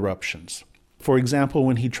predict eruptions. For example,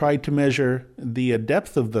 when he tried to measure the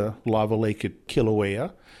depth of the lava lake at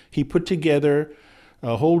Kilauea, he put together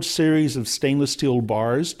a whole series of stainless steel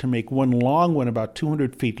bars to make one long one about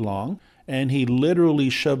 200 feet long, and he literally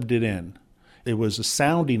shoved it in. It was a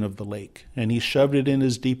sounding of the lake, and he shoved it in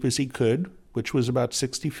as deep as he could, which was about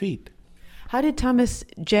 60 feet. How did Thomas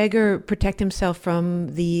Jagger protect himself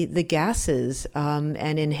from the gases and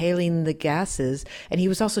inhaling the gases? And he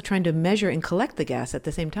was also trying to measure and collect the gas at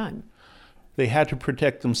the same time. They had to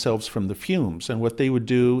protect themselves from the fumes, and what they would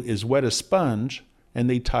do is wet a sponge, and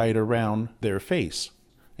they tie it around their face.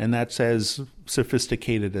 And that's as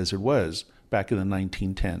sophisticated as it was back in the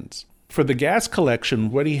 1910s. For the gas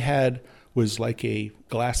collection, what he had was like a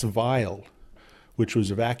glass vial, which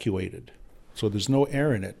was evacuated. So there's no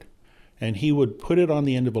air in it. And he would put it on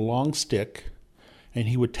the end of a long stick, and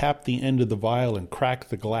he would tap the end of the vial and crack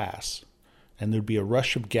the glass. And there'd be a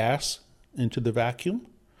rush of gas into the vacuum,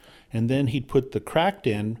 and then he'd put the cracked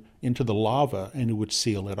end into the lava, and it would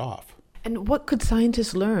seal it off. And what could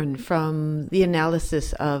scientists learn from the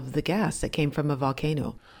analysis of the gas that came from a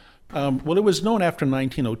volcano? Well, it was known after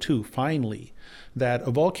 1902, finally, that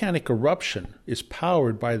a volcanic eruption is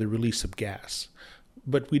powered by the release of gas.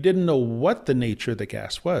 But we didn't know what the nature of the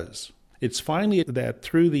gas was. It's finally that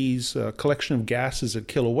through these collection of gases at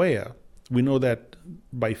Kilauea, we know that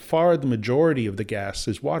by far the majority of the gas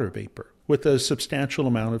is water vapor, with a substantial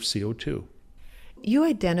amount of CO2. You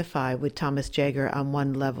identify with Thomas Jagger on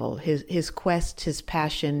one level, his quest, his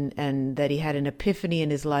passion, and that he had an epiphany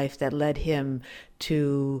in his life that led him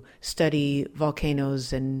to study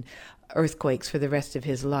volcanoes and earthquakes for the rest of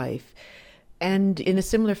his life. And in a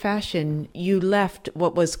similar fashion, you left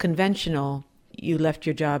what was conventional. You left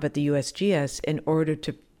your job at the USGS in order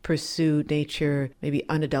to pursue nature, maybe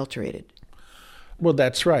unadulterated. Well,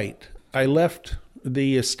 that's right. I left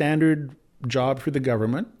the standard job for the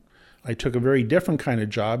government. I took a very different kind of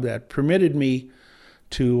job that permitted me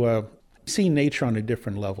to see nature on a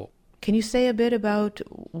different level. Can you say a bit about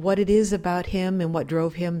what it is about him and what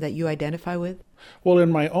drove him that you identify with? Well, in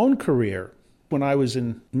my own career, when I was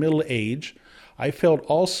in middle age, I felt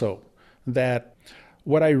also that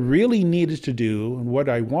what I really needed to do and what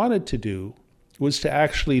I wanted to do was to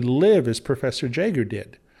actually live as Professor Jagger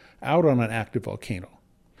did, out on an active volcano.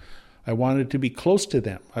 I wanted to be close to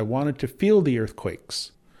them. I wanted to feel the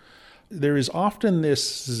earthquakes. There is often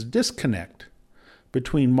this disconnect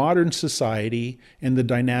between modern society and the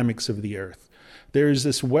dynamics of the earth. There is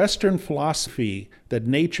this Western philosophy that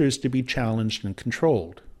nature is to be challenged and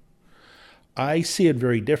controlled. I see it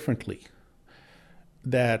very differently,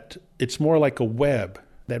 that it's more like a web,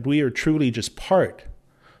 that we are truly just part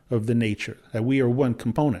of the nature, that we are one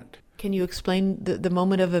component. Can you explain the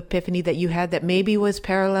moment of epiphany that you had that maybe was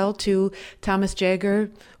parallel to Thomas Jagger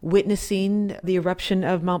witnessing the eruption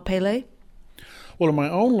of Mount Pelée? Well, in my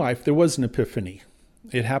own life, there was an epiphany.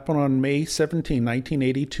 It happened on May 17,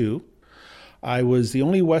 1982. I was the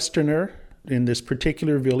only Westerner in this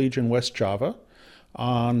particular village in West Java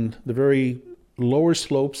on the very lower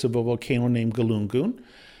slopes of a volcano named Galungun.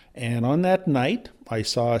 And on that night, I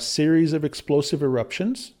saw a series of explosive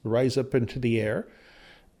eruptions rise up into the air.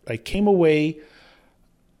 I came away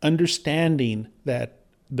understanding that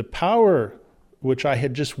the power which I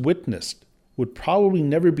had just witnessed would probably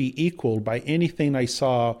never be equaled by anything I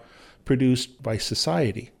saw produced by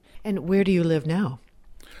society. And where do you live now?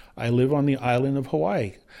 I live on the island of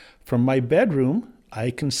Hawaii. From my bedroom,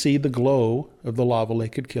 I can see the glow of the lava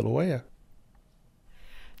lake at Kilauea.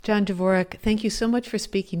 John Dvorak, thank you so much for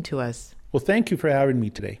speaking to us. Well, thank you for having me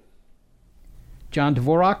today. John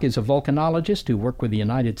Dvorak is a volcanologist who worked with the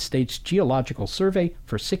United States Geological Survey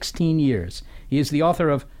for 16 years. He is the author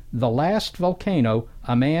of The Last Volcano,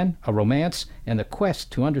 A Man, a Romance, and the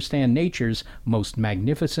Quest to Understand Nature's Most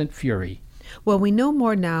Magnificent Fury. Well, we know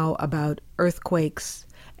more now about earthquakes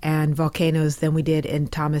and volcanoes than we did in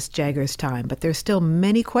Thomas Jagger's time, but there's still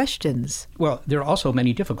many questions. Well, there are also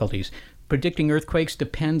many difficulties. Predicting earthquakes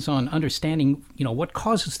depends on understanding, what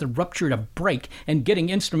causes the rupture to break and getting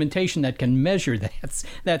instrumentation that can measure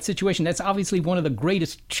that situation. That's obviously one of the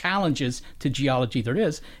greatest challenges to geology there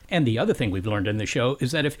is. And the other thing we've learned in the show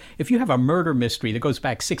is that if you have a murder mystery that goes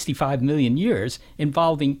back 65 million years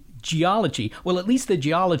involving geology, well, at least the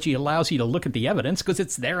geology allows you to look at the evidence because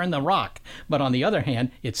it's there in the rock. But on the other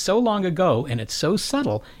hand, it's so long ago and it's so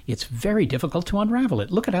subtle, it's very difficult to unravel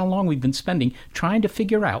it. Look at how long we've been spending trying to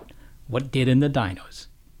figure out what did in the dinos.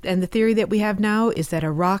 And the theory that we have now is that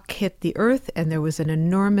a rock hit the earth and there was an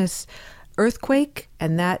enormous earthquake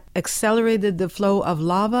and that accelerated the flow of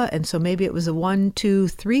lava, and so maybe it was a 1, 2,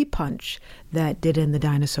 3 punch that did in the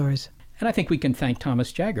dinosaurs. And I think we can thank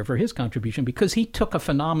Thomas Jagger for his contribution because he took a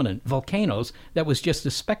phenomenon, volcanoes, that was just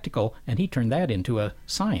a spectacle, and he turned that into a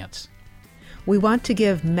science. We want to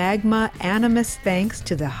give magma animus thanks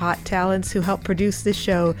to the hot talents who helped produce this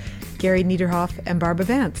show, Gary Niederhoff and Barbara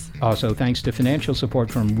Vance. Also thanks to financial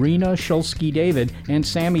support from Rena Shulsky-David and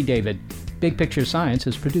Sammy David. Big Picture Science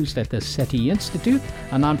is produced at the SETI Institute,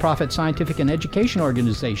 a nonprofit scientific and education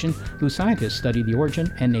organization whose scientists study the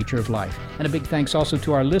origin and nature of life. And a big thanks also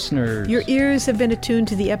to our listeners. Your ears have been attuned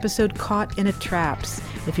to the episode Caught in a Traps.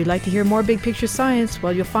 If you'd like to hear more Big Picture Science,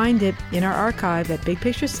 well, you'll find it in our archive at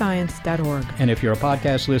bigpicturescience.org. And if you're a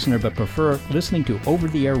podcast listener but prefer listening to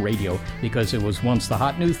over-the-air radio because it was once the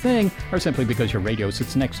hot new thing, or simply because your radio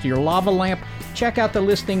sits next to your lava lamp, check out the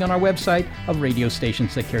listing on our website of radio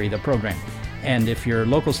stations that carry the program. And if your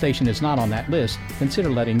local station is not on that list,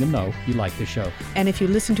 consider letting them know you like the show. And if you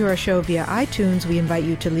listen to our show via iTunes, we invite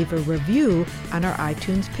you to leave a review on our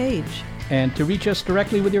iTunes page. And to reach us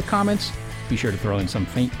directly with your comments, be sure to throw in some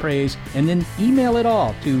faint praise and then email it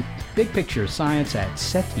all to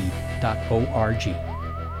bigpicturescience@seti.org.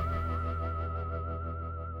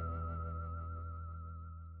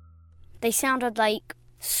 They sounded like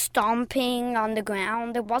stomping on the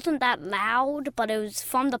ground. It wasn't that loud, but it was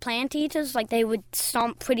from the plant eaters. Like, they would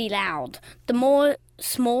stomp pretty loud. The more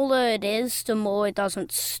smaller it is, the more it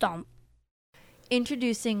doesn't stomp.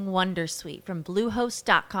 Introducing Wondersuite from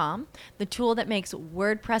Bluehost.com, the tool that makes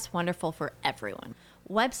WordPress wonderful for everyone.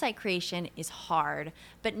 Website creation is hard,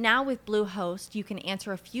 but now with Bluehost, you can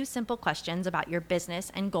answer a few simple questions about your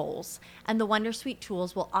business and goals, and the Wondersuite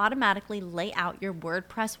tools will automatically lay out your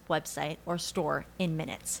WordPress website or store in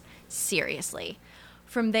minutes. Seriously.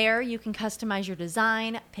 From there, you can customize your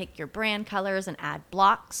design, pick your brand colors, and add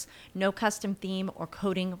blocks. No custom theme or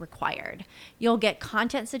coding required. You'll get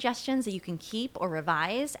content suggestions that you can keep or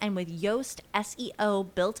revise, and with Yoast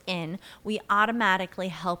SEO built in, we automatically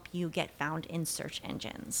help you get found in search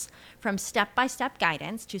engines. From step-by-step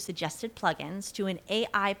guidance to suggested plugins to an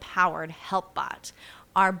AI-powered help bot,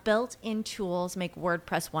 our built-in tools make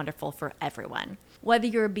WordPress wonderful for everyone. Whether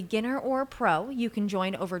you're a beginner or a pro, you can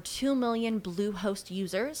join over 2 million Bluehost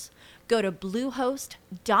users. Go to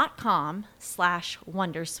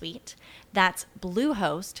bluehost.com/wondersuite. That's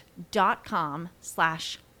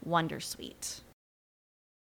bluehost.com/wondersuite.